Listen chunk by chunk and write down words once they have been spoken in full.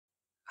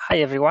Hi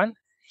everyone,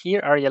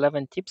 here are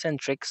 11 tips and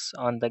tricks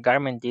on the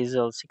Garmin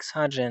dezl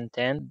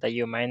 610 that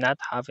you might not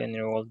have in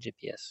your old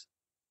GPS.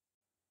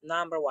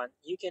 Number 1.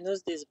 You can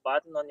use this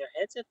button on your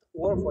headset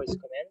or voice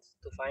commands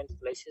to find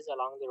places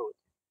along the route,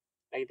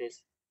 like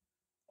this.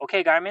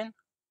 Okay Garmin,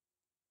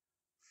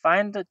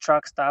 find the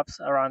truck stops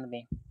around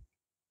me.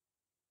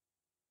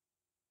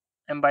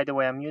 And by the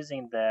way, I'm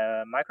using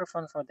the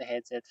microphone for the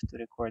headset to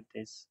record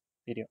this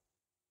video.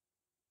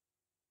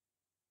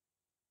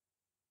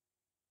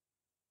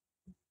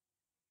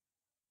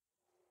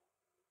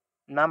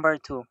 Number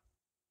 2.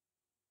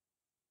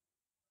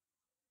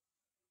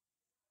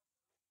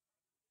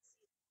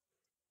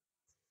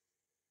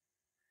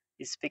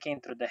 Is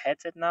speaking through the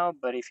headset now,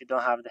 but if you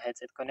don't have the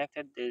headset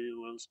connected, they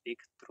will speak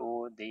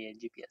through the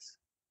GPS.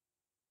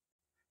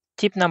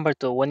 Tip number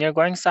 2, when you're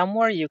going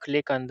somewhere, you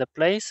click on the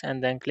place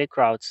and then click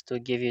routes to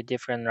give you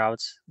different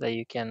routes that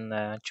you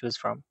can choose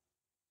from.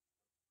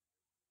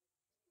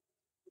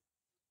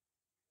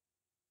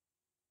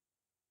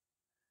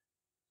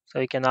 So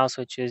you can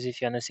also choose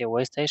if you want to see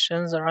way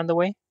stations around the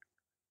way.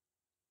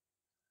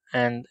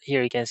 And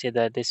here you can see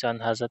that this one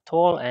has a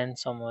toll and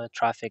some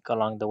traffic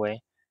along the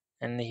way.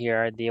 And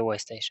here are the way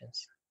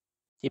stations.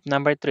 Tip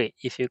number 3,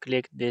 if you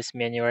click this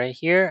menu right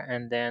here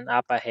and then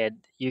up ahead,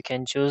 you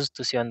can choose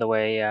to see on the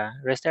way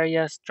rest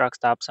areas, truck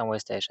stops, and way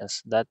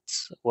stations.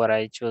 That's what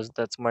I choose.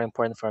 That's more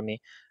important for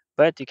me.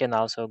 But you can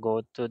also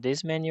go to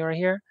this menu right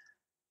here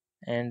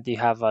and you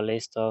have a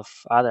list of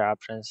other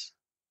options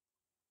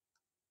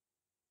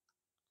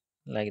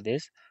like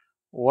this,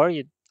 or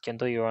you can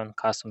do your own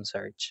custom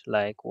search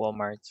like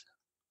Walmart.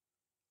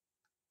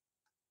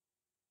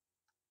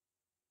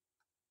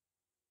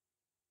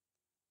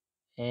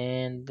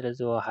 And let's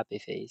do a happy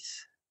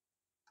face.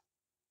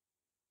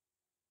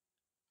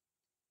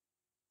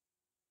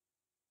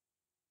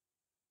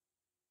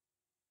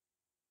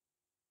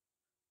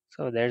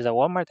 So there's a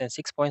Walmart and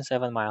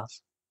 6.7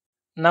 miles.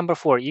 Number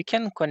 4, you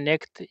can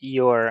connect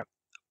your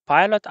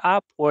Pilot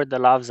app or the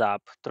Loves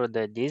app through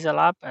the Diesel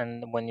app,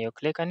 and when you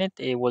click on it,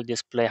 it will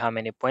display how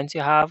many points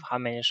you have, how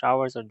many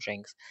showers or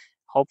drinks.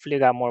 Hopefully, you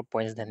got more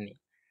points than me.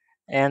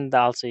 And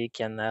also, you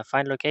can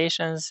find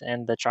locations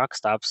and the truck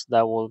stops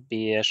that will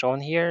be shown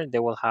here. They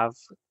will have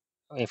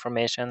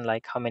information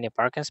like how many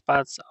parking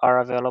spots are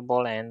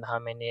available and how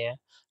many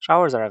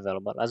showers are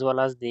available, as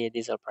well as the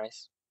diesel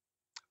price.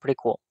 Pretty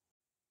cool.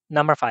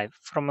 Number 5,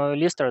 from a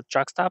list of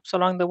truck stops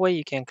along the way,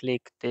 you can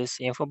click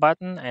this info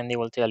button and it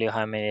will tell you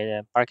how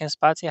many parking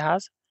spots it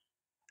has,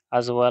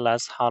 as well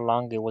as how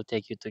long it will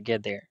take you to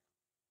get there.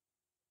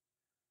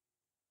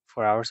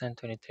 4 hours and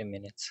 23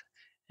 minutes.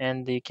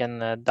 And you can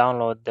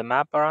download the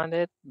map around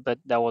it, but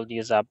that will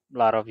use up a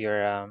lot of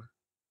your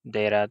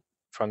data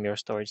from your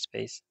storage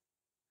space.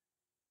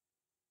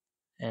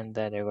 And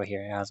there you go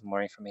here, it has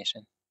more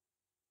information,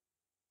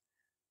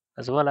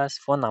 as well as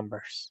phone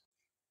numbers.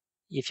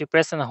 If you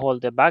press and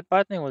hold the back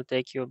button, it will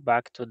take you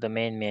back to the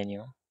main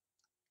menu.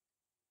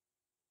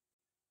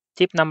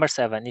 Tip number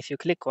 7, if you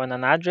click on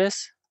an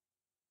address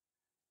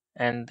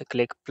and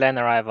click plan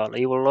arrival,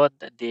 it will load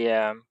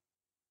the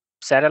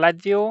satellite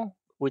view,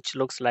 which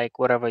looks like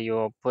whatever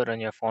you put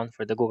on your phone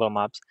for the Google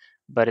Maps,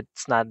 but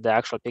it's not the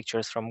actual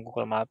pictures from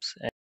Google Maps.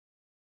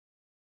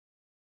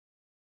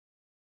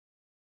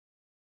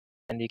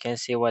 And you can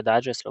see what the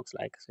address looks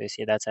like. So you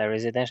see that's a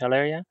residential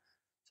area.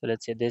 So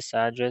let's say this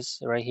address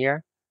right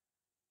here,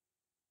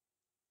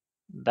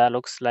 that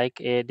looks like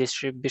a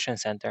distribution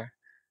center.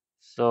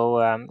 So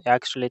it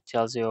actually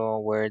tells you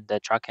where the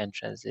truck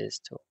entrance is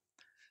too.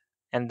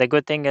 And the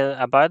good thing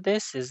about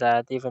this is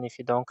that even if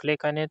you don't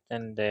click on it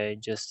and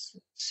just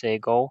say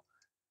go,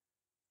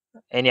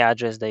 any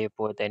address that you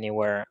put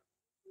anywhere,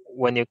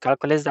 when you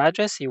calculate the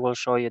address, it will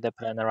show you the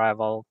planned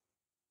arrival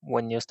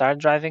when you start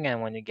driving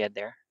and when you get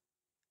there.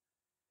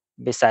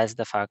 Besides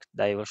the fact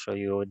that it will show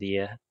you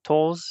the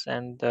tolls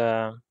and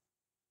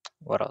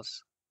what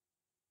else?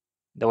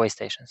 The way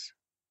stations.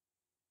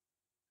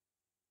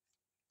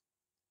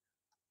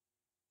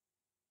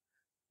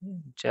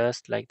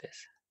 Just like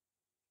this.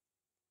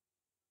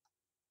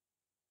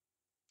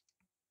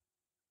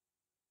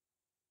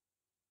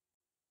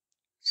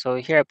 So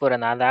here I put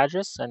another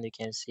address and you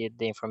can see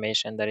the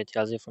information that it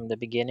tells you from the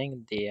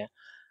beginning, the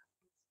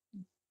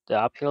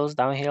uphills,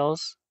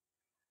 downhills,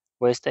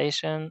 way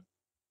station.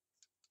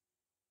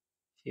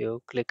 If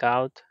you click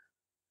out,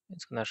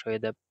 it's gonna show you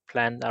the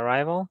planned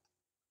arrival,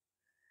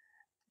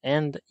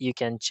 and you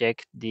can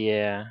check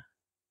the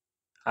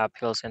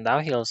uphills and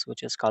downhills,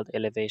 which is called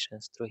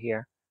elevations through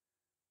here.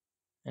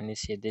 And you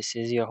see this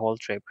is your whole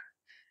trip.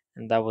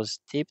 And that was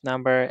tip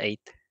number 8.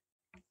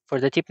 For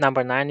the tip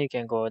number 9, you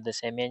can go the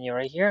same menu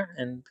right here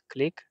and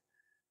click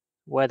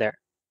weather.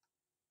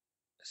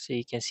 So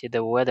you can see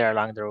the weather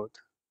along the road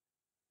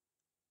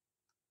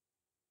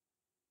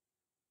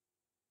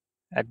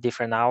at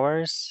different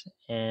hours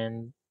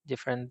and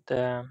different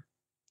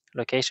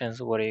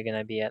locations where you're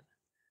gonna be at.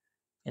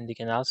 And you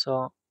can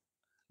also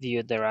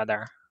view the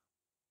radar.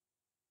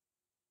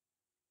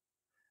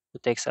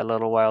 It takes a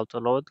little while to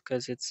load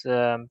because it's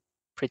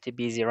pretty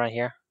busy right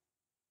here.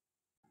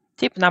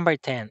 Tip number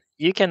 10.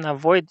 You can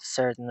avoid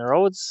certain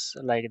roads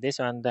like this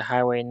one, the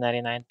Highway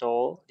 99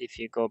 toll, if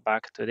you go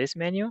back to this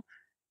menu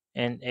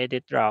and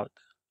edit route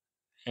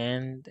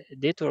and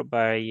detour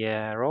by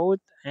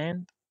road,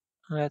 and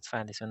let's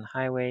find this one,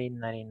 Highway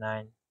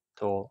 99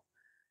 toll,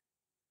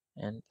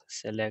 and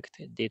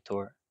select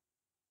detour.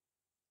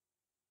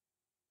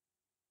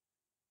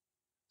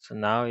 So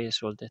now it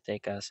should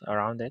take us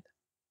around it.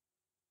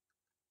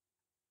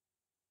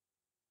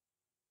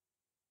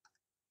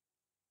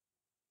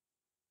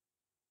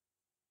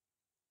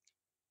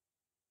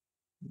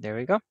 There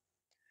we go.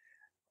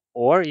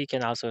 Or you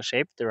can also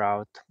shape the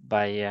route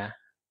by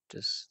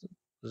just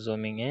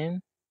zooming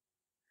in.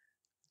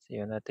 So you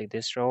want to take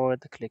this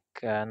road, click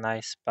a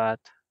nice spot.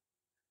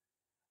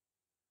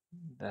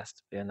 That's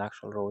to be an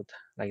actual road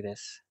like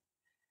this.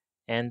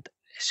 And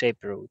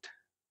shape road.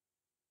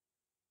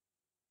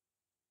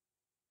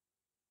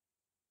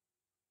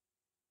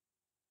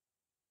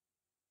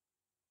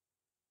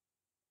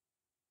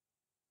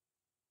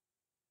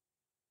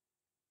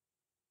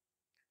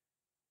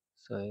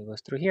 So it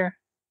goes through here.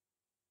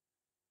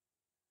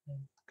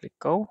 Click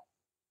go.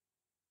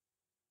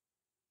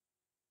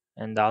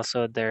 And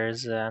also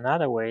there's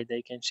another way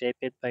they can shape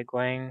it by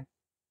going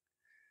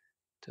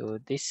to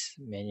this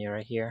menu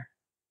right here.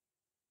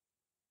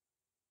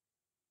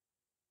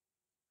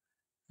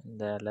 And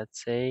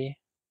let's say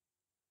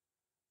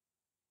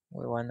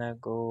we want to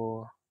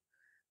go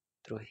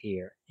through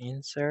here.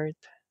 Insert,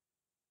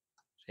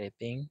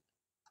 shaping.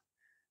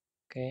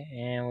 Okay,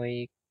 and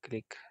we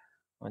click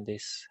on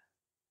this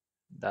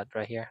dot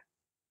right here.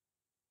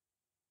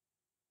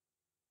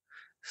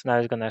 So now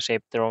it's gonna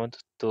shape the road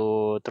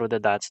to through the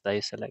dots that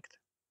you select.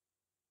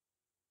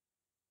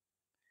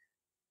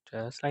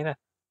 Just like that.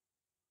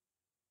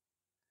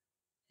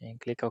 And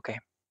click OK.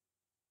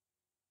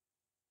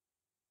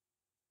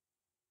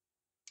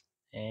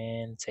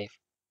 And save.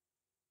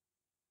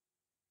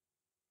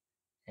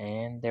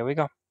 And there we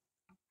go.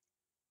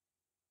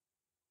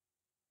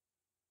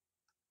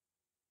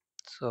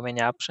 So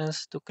many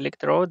options to click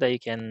the road that you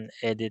can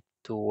edit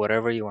to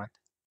whatever you want.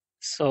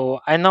 So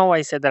I know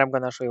I said that I'm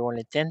gonna show you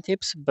only 10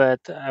 tips, but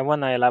I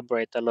wanna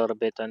elaborate a little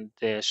bit on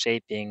the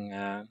shaping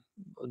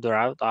the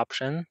route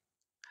option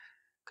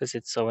because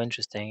it's so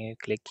interesting. You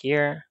click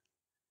here,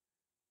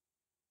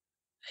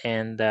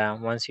 and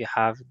once you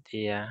have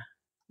the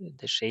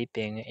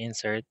shaping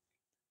insert,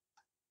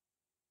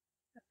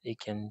 you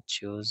can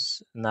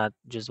choose not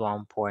just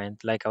one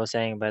point, like I was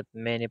saying, but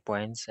many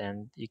points,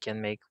 and you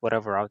can make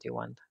whatever route you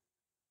want.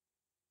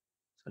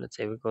 So let's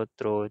say we go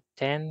through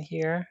 10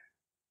 here,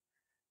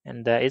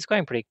 and it's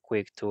going pretty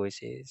quick too. You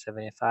see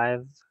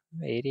 75,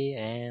 80,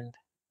 and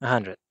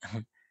 100.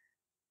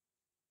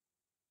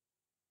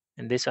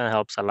 And this one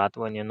helps a lot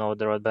when you know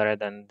the road better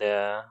than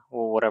the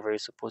whatever you're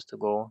supposed to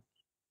go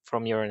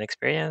from your own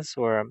experience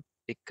or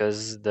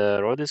because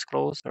the road is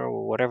closed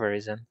or whatever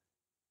reason.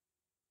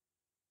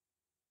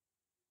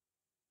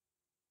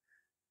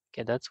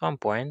 Okay, that's one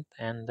point.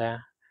 And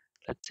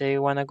let's say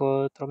you want to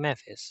go through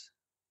Memphis.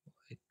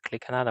 We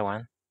click another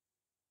one.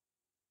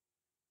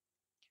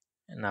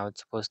 And now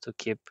it's supposed to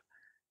keep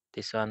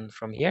this one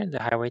from here,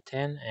 the Highway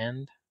 10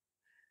 and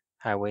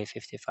Highway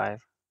 55.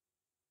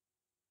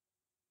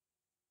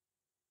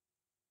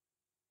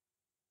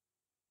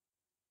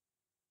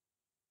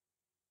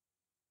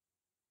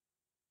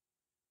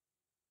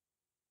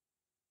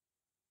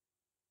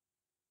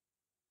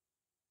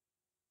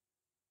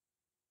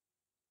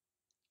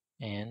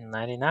 And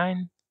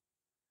 99.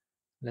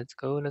 Let's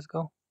go, let's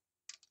go.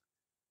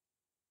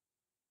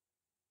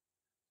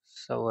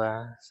 So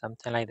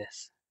something like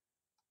this.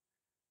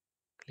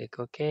 Click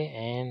OK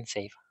and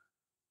save.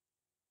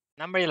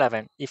 Number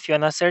 11. If you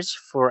want to search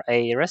for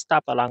a rest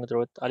stop along the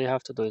route, all you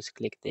have to do is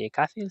click the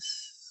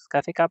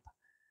coffee cup,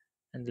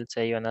 and let's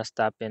say you want to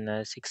stop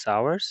in 6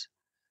 hours.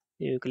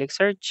 You click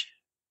search,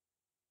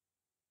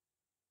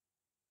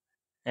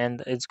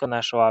 and it's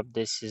gonna show up.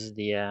 This is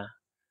the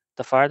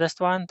farthest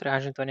one,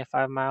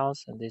 325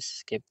 miles, and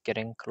this keep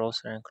getting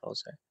closer and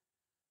closer.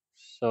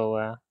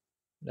 So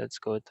let's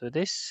go to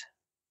this.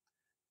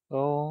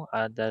 Go.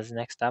 That's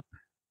next stop.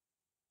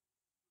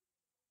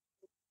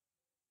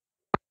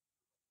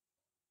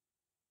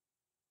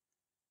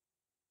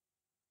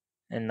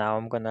 And now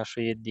I'm gonna show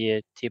you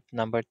the tip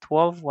number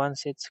 12.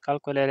 Once it's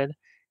calculated,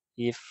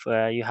 if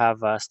you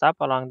have a stop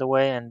along the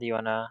way and you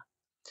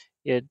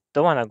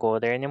don't wanna go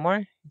there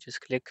anymore,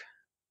 just click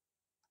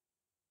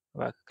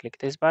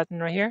this button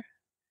right here,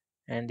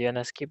 and you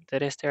wanna skip the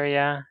rest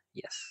area.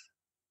 Yes.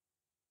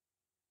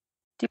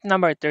 Tip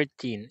number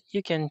 13.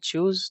 You can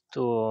choose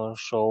to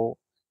show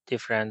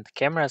different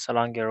cameras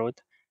along your route,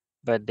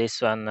 but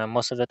this one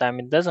most of the time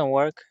it doesn't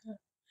work.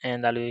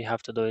 And all you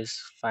have to do is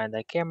find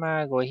a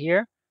camera, go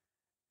here,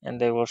 and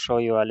they will show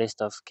you a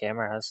list of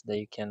cameras that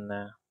you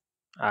can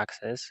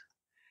access.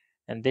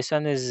 And this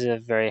one is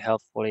very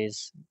helpful.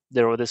 Is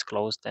the road is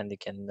closed and you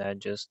can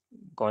just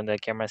go in the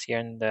cameras here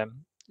and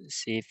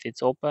see if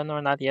it's open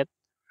or not yet,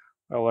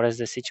 or what is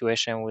the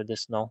situation with the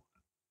snow.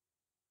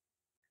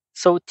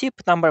 So tip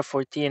number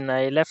 14,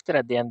 I left it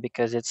at the end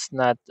because it's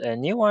not a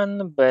new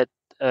one, but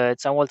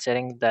it's an old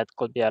setting that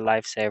could be a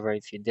lifesaver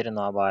if you didn't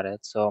know about it.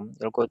 So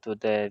you'll go to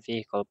the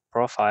vehicle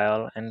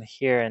profile, and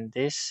here in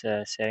this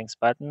settings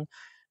button,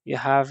 you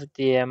have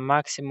the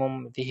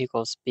maximum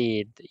vehicle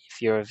speed.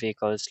 If your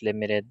vehicle is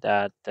limited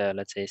at,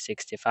 let's say,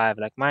 65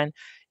 like mine,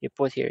 you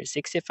put here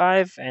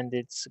 65, and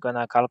it's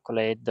gonna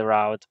calculate the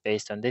route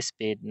based on this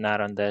speed, not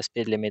on the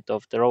speed limit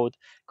of the road,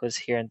 because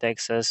here in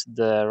Texas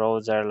the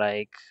roads are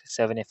like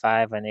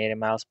 75 and 80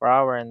 miles per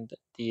hour, and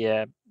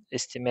the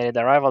estimated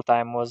arrival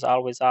time was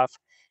always off.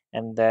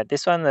 And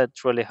this one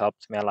truly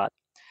helped me a lot.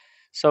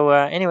 So,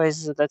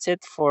 anyways, that's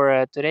it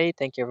for today.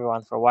 Thank you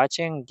everyone for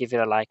watching. Give it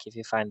a like if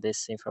you find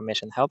this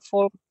information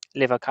helpful.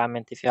 Leave a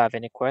comment if you have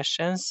any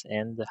questions,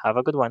 and have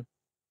a good one.